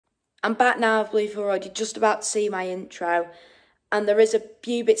I'm back now with Bluefield Road. You're just about to see my intro, and there is a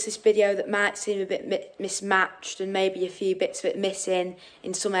few bits of this video that might seem a bit mismatched and maybe a few bits of it missing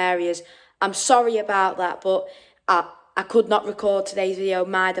in some areas. I'm sorry about that, but I could not record today's video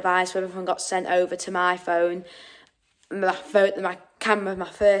on my device, so everything got sent over to my phone. My camera, my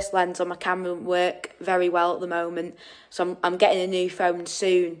first lens on my camera doesn't work very well at the moment, so I'm getting a new phone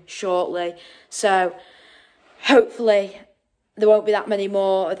soon, shortly. So hopefully there won't be that many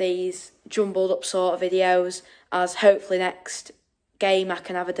more of these jumbled up sort of videos, as hopefully next game I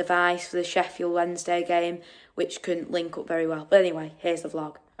can have a device for the Sheffield Wednesday game which can link up very well. But anyway, here's the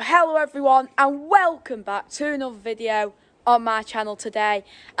vlog. Hello everyone and welcome back to another video on my channel today.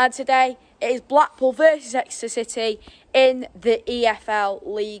 And today it is Blackpool versus Exeter City in the EFL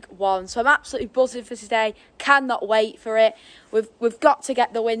League One. So I'm absolutely buzzing for today. Cannot wait for it. We've got to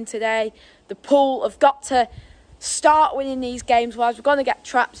get the win today. The Pool have got to start winning these games, otherwise we're going to get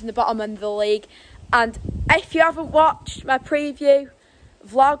trapped in the bottom end of the league. And if you haven't watched my preview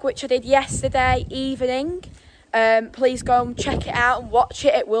vlog, which I did yesterday evening, please go and check it out and watch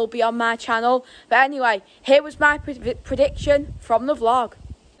it. It will be on my channel. But anyway, here was my prediction from the vlog.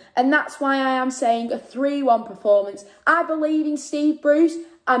 And that's why I am saying a 3-1 performance. I believe in Steve Bruce.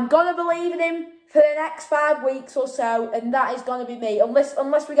 I'm going to believe in him for the next 5 weeks or so, and that is going to be me.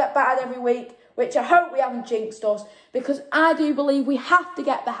 Unless we get battered every week, which I hope we haven't jinxed us, because I do believe we have to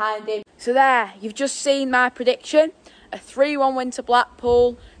get behind him. So there, you've just seen my prediction. A 3-1 win to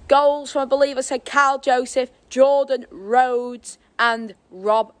Blackpool. Goals from, I believe I said, Carl Joseph, Jordan Rhodes and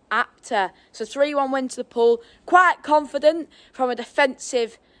Rob Apter. So 3-1 win to the Pool. Quite confident from a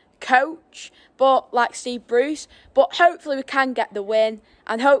defensive coach, but like Steve Bruce. But hopefully we can get the win,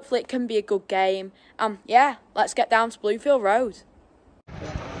 and hopefully it can be a good game. Yeah, let's get down to Bluefield Road.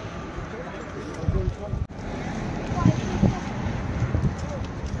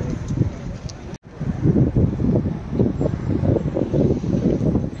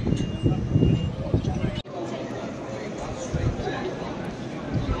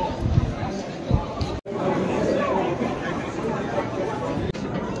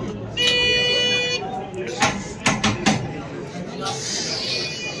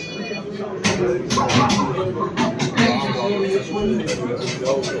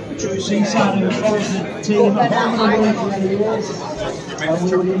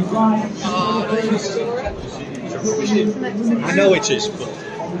 I know it is, but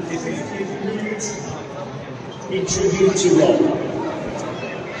in tribute to Rob.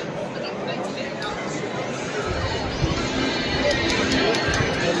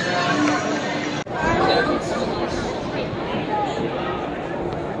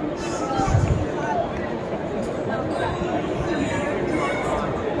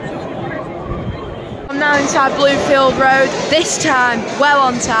 I'm now inside Bluefield Road, this time well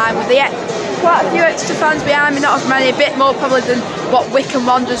on time, with quite a few extra fans behind me, not as many, a bit more probably than what Wycombe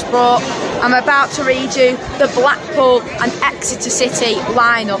Wanderers brought. I'm about to read you the Blackpool and Exeter City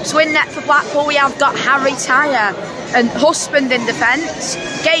lineup. So in net for Blackpool we have got Harry Tyre and Husband in defence,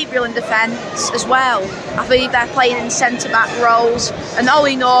 Gabriel in defence as well. I believe they're playing in centre-back roles, and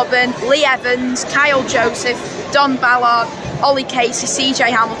Ollie Norburn, Lee Evans, Kyle Joseph, Don Ballard, Ollie Casey, CJ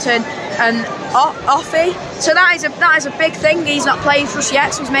Hamilton and Offie. So that is a big thing. He's not playing for us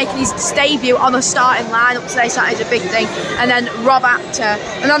yet, so he's making his debut on the starting lineup today, so that is a big thing. And then Rob Apter.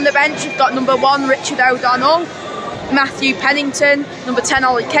 And on the bench we've got number 1 Richard O'Donnell, Matthew Pennington, number 10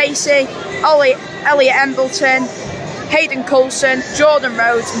 Ollie Casey, Elliot Embleton, Hayden Coulson, Jordan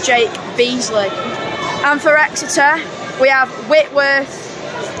Rhodes and Jake Beasley. And for Exeter we have Whitworth,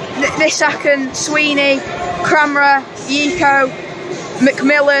 Nisakan, Sweeney, Cramera, Yiko,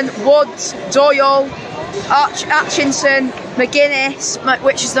 Macmillan, Woods, Doyle, Atchinson, McGuinness,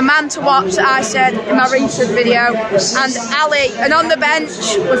 which is the man to watch that I said in my recent video, and Ali. And on the bench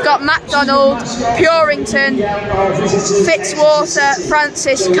we've got MacDonald, Purington, Fitzwater,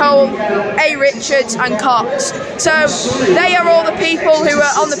 Francis, Cole, A. Richards and Cox. So they are all the people who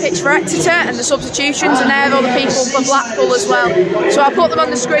are on the pitch for Exeter and the substitutions, and they're all the people for Blackpool as well. So I'll put them on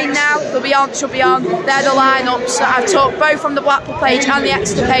the screen now. They'll be on, should be on. They're the lineups that I've took both from the Blackpool page and the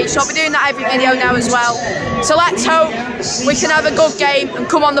Exeter page. So I'll be doing that every video now as well. So let's hope we can have a good game and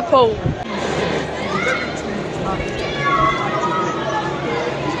come on the Pool.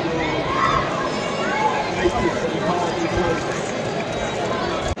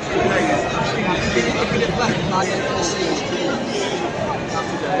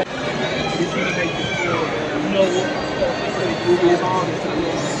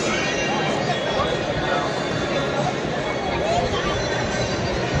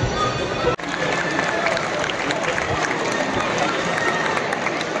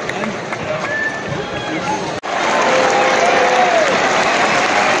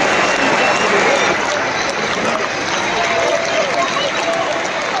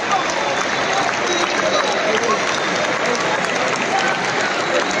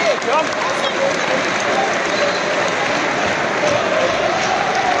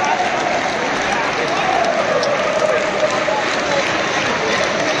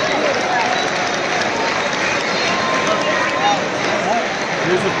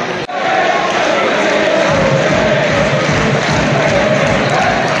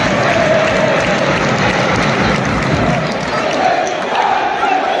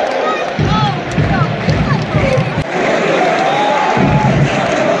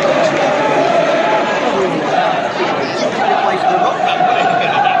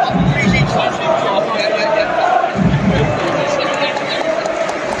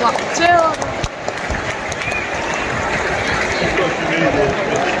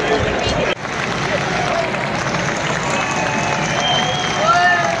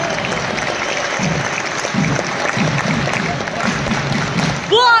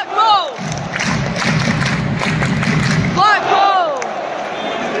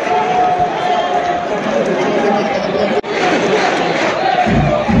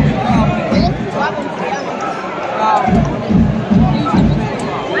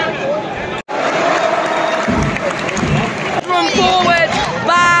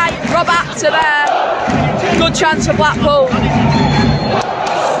 Good chance for Blackpool.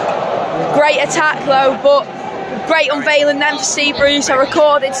 Great attack though, but great unveiling then for Steve Bruce. I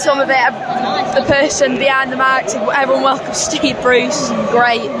recorded some of it, the person behind the mic, everyone welcome Steve Bruce.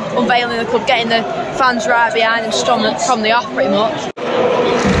 Great unveiling the club, getting the fans right behind him from the off pretty much.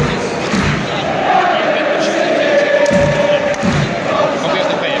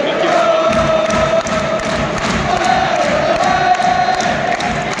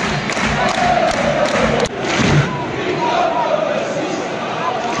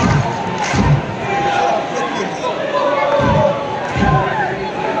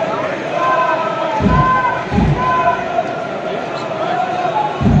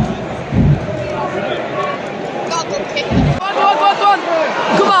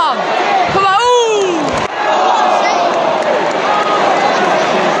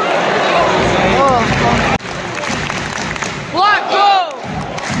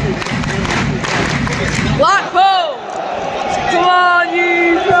 Blackpool! Come on,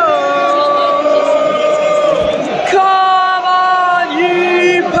 you Poe! Come on,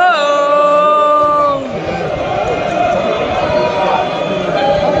 you Poe!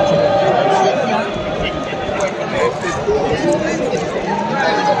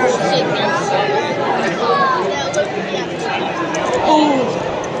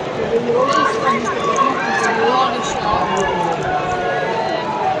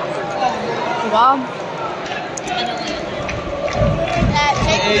 Come on.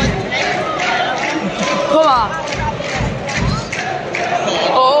 Come on.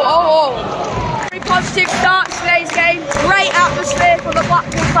 Oh. Very positive start to today's game. Great atmosphere for the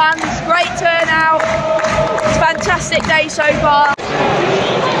Blackpool fans. Great turnout. It's a fantastic day so far.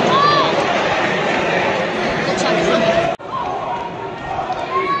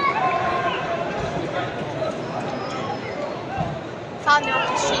 Found the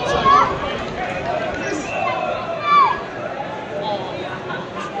office sheets on there.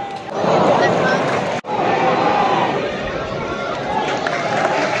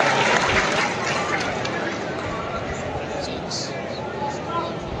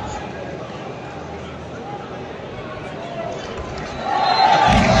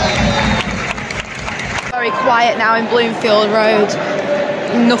 Very quiet now in Bloomfield Road.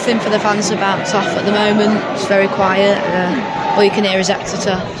 Nothing for the fans to bounce off at the moment. It's very quiet. All you can hear is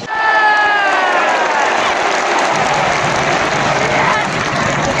Exeter.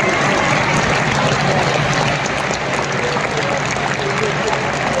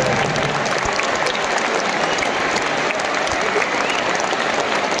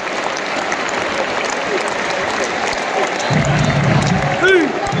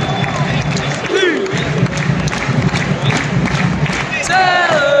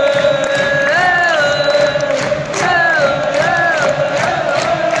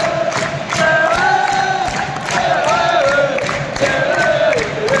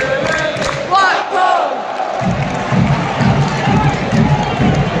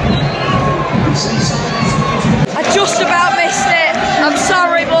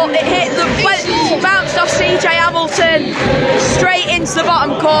 Straight into the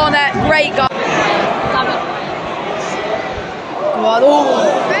bottom corner, great goal. Go on,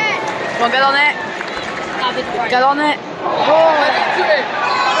 come on, get on it. Get on it.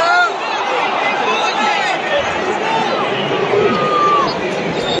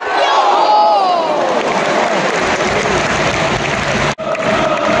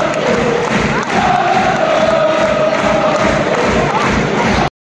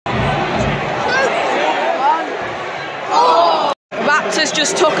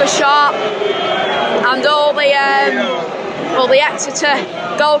 Just took a shot and all the Well, the Exeter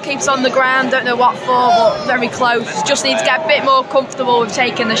goalkeeper's on the ground, don't know what for, but very close. Just need to get a bit more comfortable with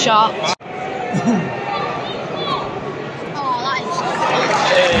taking the shot.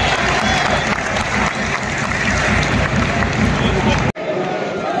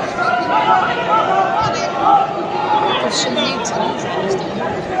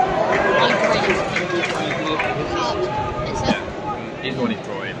 He's the one he's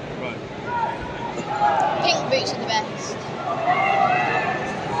drawing. Pink boots are the best.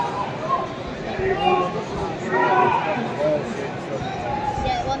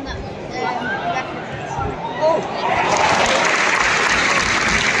 Yeah, the one that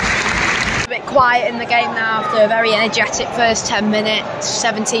A bit quiet in the game now after a very energetic first 10 minutes,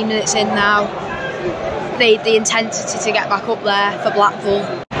 17 minutes in now. Need the intensity to get back up there for Blackpool.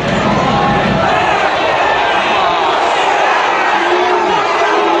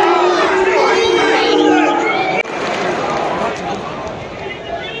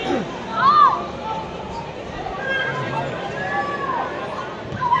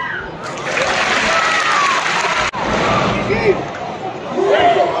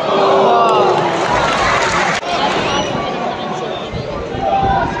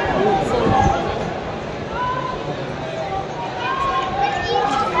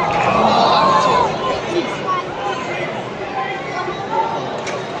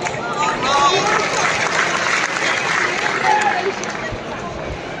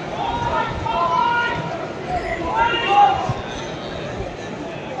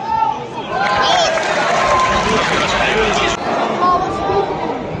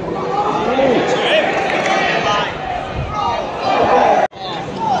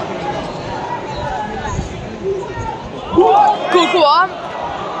 Go on.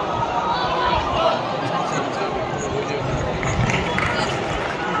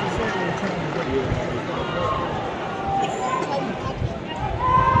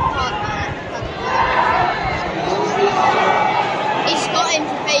 He's got him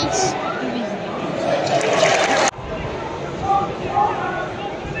for pace.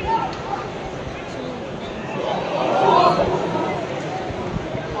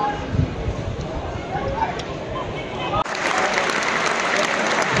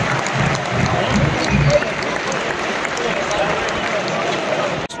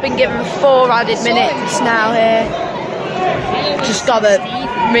 Been given 4 added minutes now here. Just gotta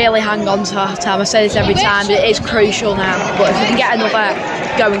really hang on to half time. I say this every time, but it is crucial now. But if we can get another,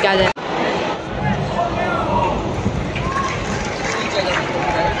 go and get it.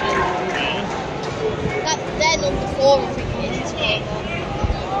 They're number 4, I think it is.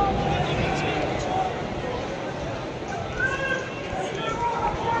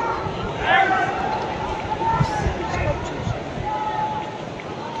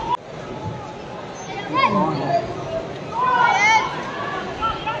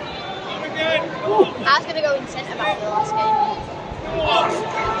 I was going to go in centre back for the last game.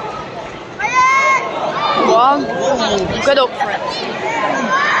 Go on. Good up for it.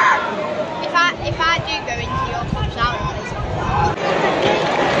 If I do go into your club salary,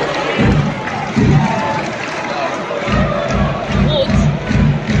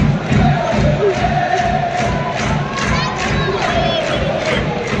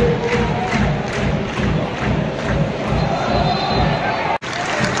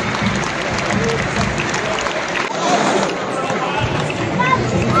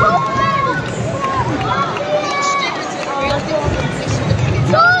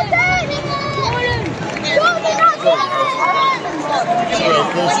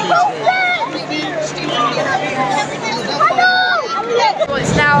 Well,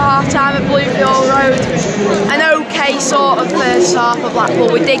 it's now half time at Bluefield Road. An okay sort of first half of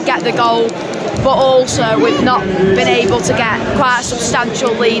Blackpool. We did get the goal, but also we've not been able to get quite a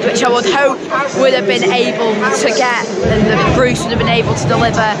substantial lead, which I would hope would have been able to get, and that Bruce would have been able to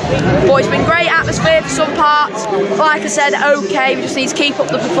deliver. But it's been great atmosphere for some parts. Like I said, okay, we just need to keep up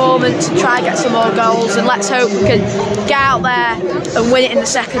the performance and try and get some more goals, and let's hope we can get out there and win it in the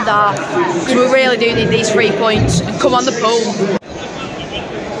second half, because we really do need these 3 points and come on the pool.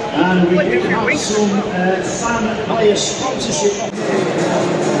 And we do have some fan player sponsorship.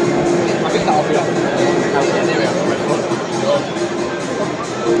 I think that'll be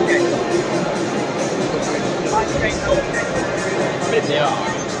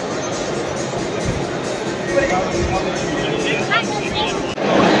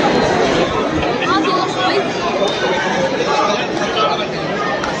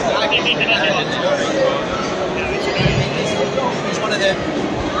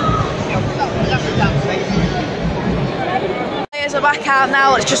Players are back out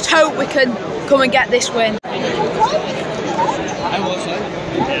now. Let's just hope we can come and get this win.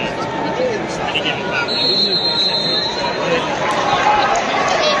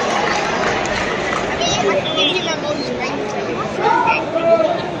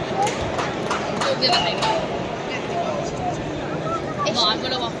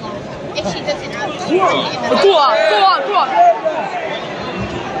 Go on, go on, go on.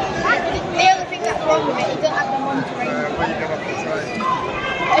 The only thing that's wrong with it, you don't have the monitoring.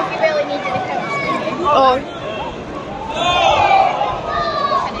 If you really needed a coach. Oh.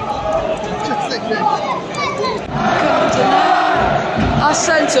 Our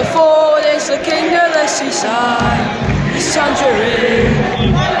centre forward is the king of the seaside. He's Tangerine.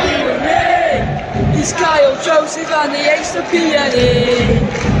 He's Kyle Joseph and the ace of PNE.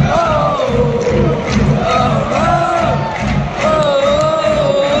 Oh, oh, oh, oh,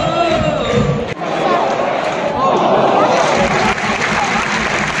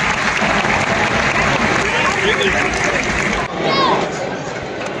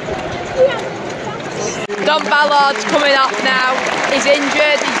 Don Ballard's coming off now. He's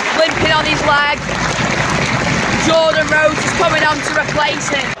injured, he's limping on his leg. Jordan Rhodes is coming on to replace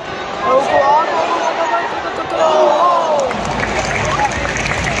him. Oh, go on.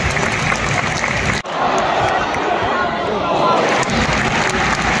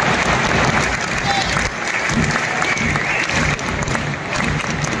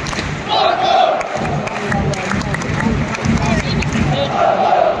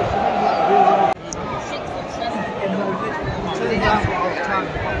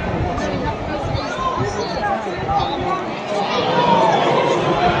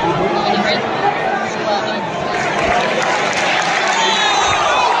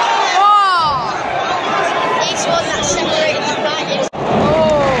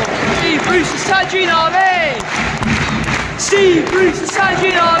 Steve Bruce is Tangerine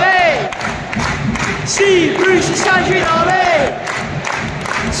Army! Steve Bruce is Tangerine Army!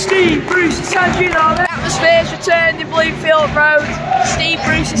 Steve Bruce is Tangerine Army! Atmosphere's returned in Bluefield Road. Steve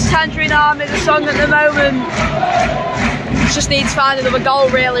Bruce is Tangerine Army, the song at the moment. Just need to find another goal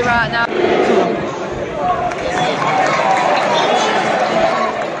really right now.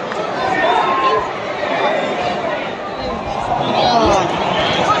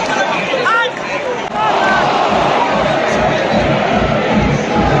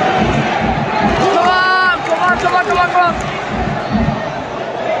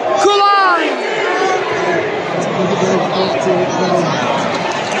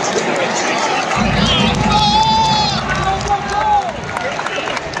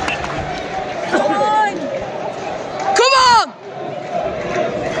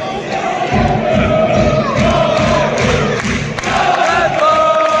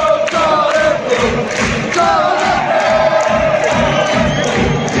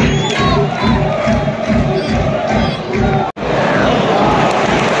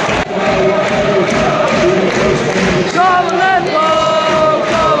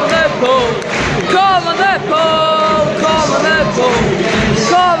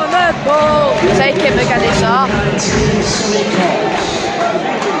 Take him again, it's off.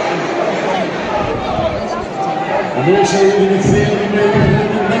 And also in the field,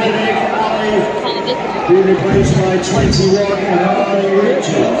 being replaced by 21 Harley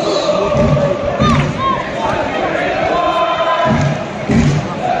Richards.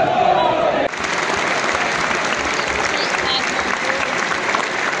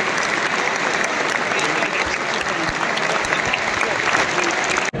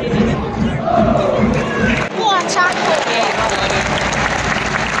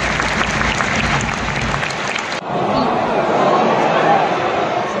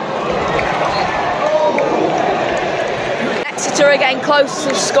 Exeter are getting close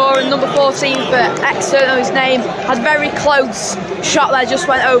to scoring. Number 14 for Exeter, I don't know his name, had a very close shot there, just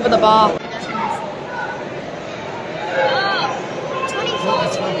went over the bar.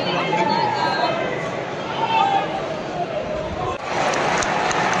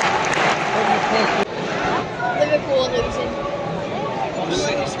 Liverpool losing.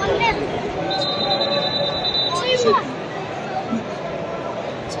 2-1.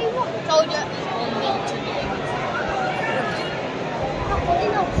 2-1. Told you.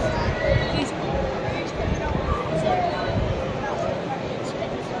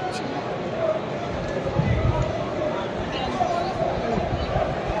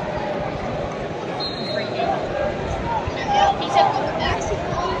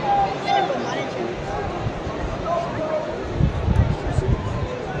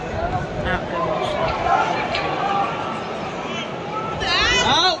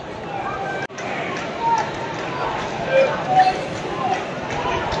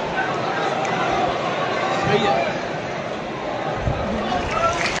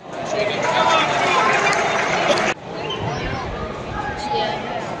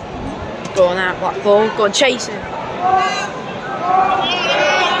 Going out, Blackpool, go and chase him.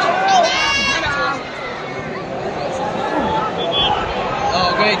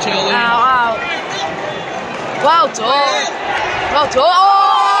 Oh, great, Charlie. Out, out. Well done. Well done.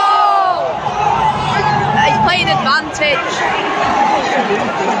 Oh! He's playing advantage.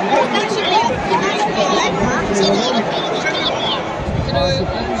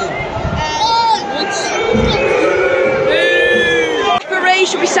 Referee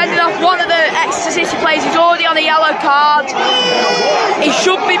should be sending off one of the Exeter City players. He's already on a yellow card. He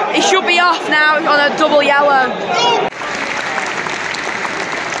should be off now on a double yellow.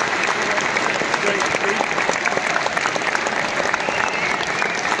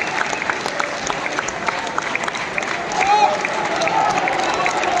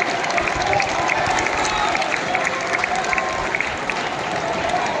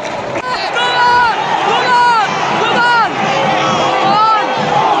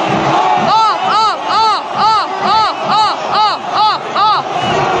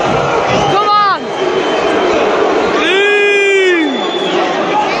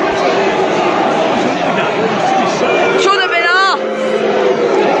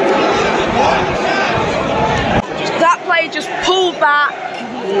 Just pulled back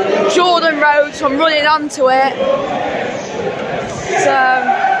Jordan Rhodes from running onto it, so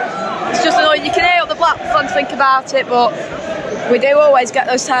it's just annoying. You can hear what the Blackpool fans think about it, but we do always get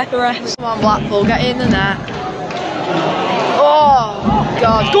those type of refs. Come on Blackpool, get in the net. Oh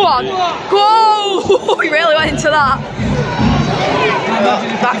God, go on, go! He really went into that.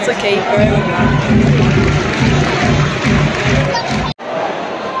 Back to keeper.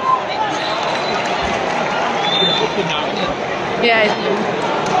 Yeah.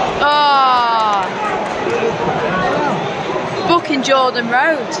 Oh. Booking Jordan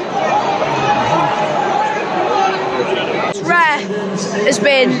Rhodes. Ref has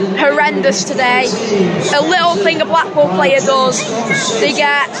been horrendous today. A little thing a Blackpool player does, they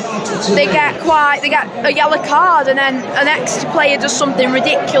get a yellow card, and then an Exeter player does something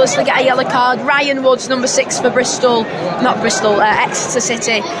ridiculous, they get a yellow card. Ryan Woods, number 6 for Exeter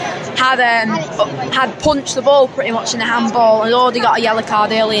City, had punched the ball pretty much in the handball and already got a yellow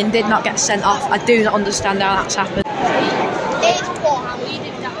card early and did not get sent off. I do not understand how that's happened. It's poor how we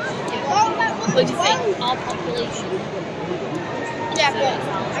did that. What do you think? Our population. Yeah, but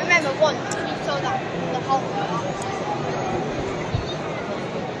I remember once we saw that the whole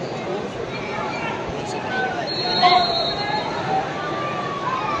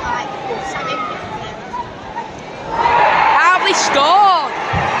How have they scored?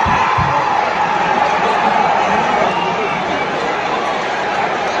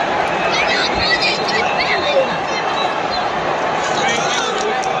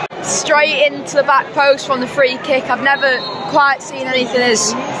 Straight into the back post from the free kick. I've never quite seen anything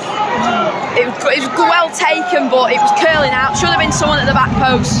as... It was well taken, but it was curling out. Should have been someone at the back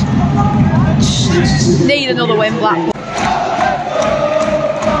post. Need another win, Blackpool.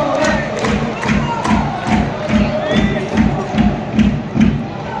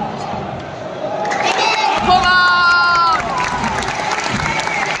 Come on!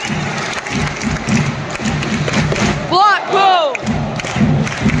 Blackpool!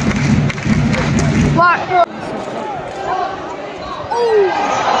 Blackpool!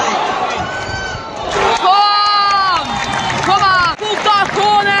 Come on! We've got a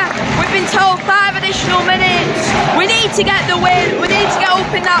corner. We've been told 5 additional minutes. We need to get the win. We need to get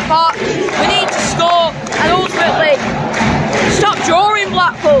up in that box. We need to score. And ultimately, stop drawing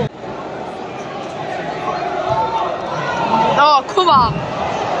Blackpool. Oh, come on.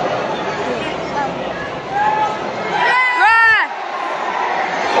 Ref!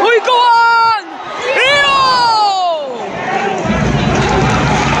 We go on!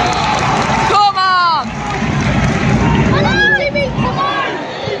 Come on!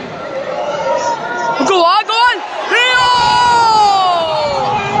 Go on, go on!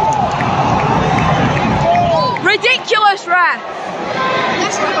 Ridiculous, ref!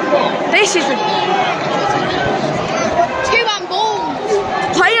 This is two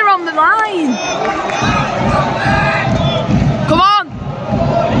handballs. Player on the line. Come on!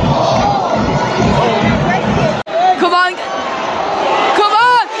 Come on! Come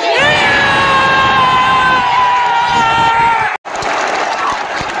on!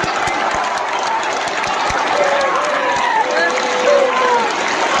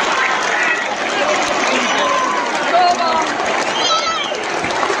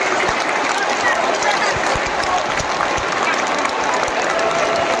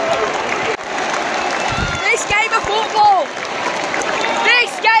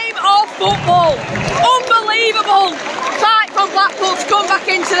 Football! Unbelievable! Fight from Blackpool to come back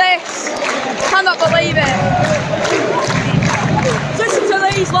into this. Cannot believe it. Listen to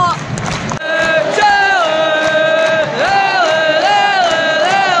these lot.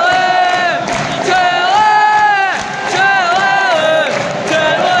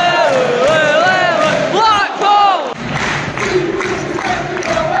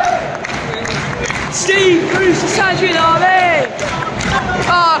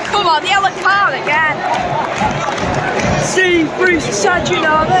 Come on, the yellow card again. See, Bruce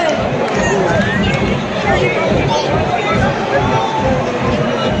Sajinami.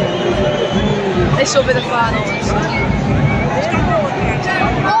 This will be the final.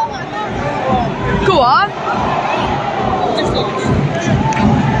 Go on.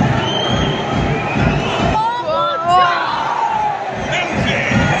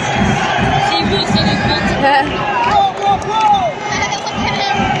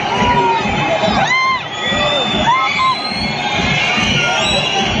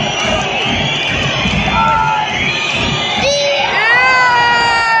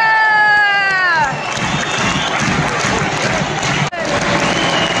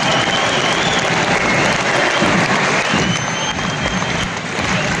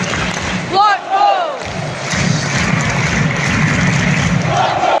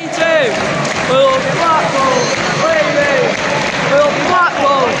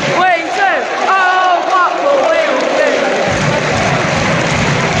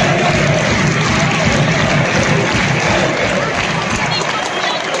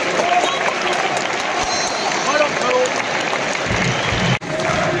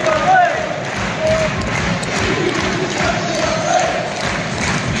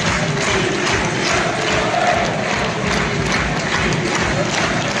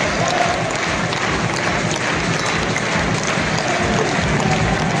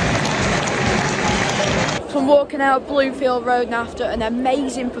 Walking out Bluefield Road and after an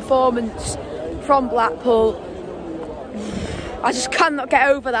amazing performance from Blackpool. I just cannot get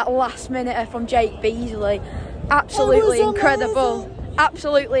over that last minute from Jake Beasley. Absolutely incredible.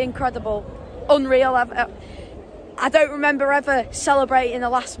 Absolutely incredible. Unreal. I don't remember ever celebrating a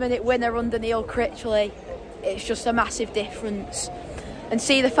last minute winner under Neil Critchley. It's just a massive difference. And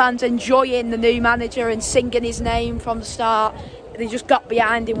see the fans enjoying the new manager and singing his name from the start. They just got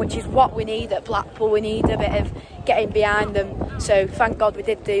behind him, which is what we need at Blackpool. We need a bit of getting behind them. So thank God we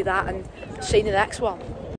did do that, and see you in the next one.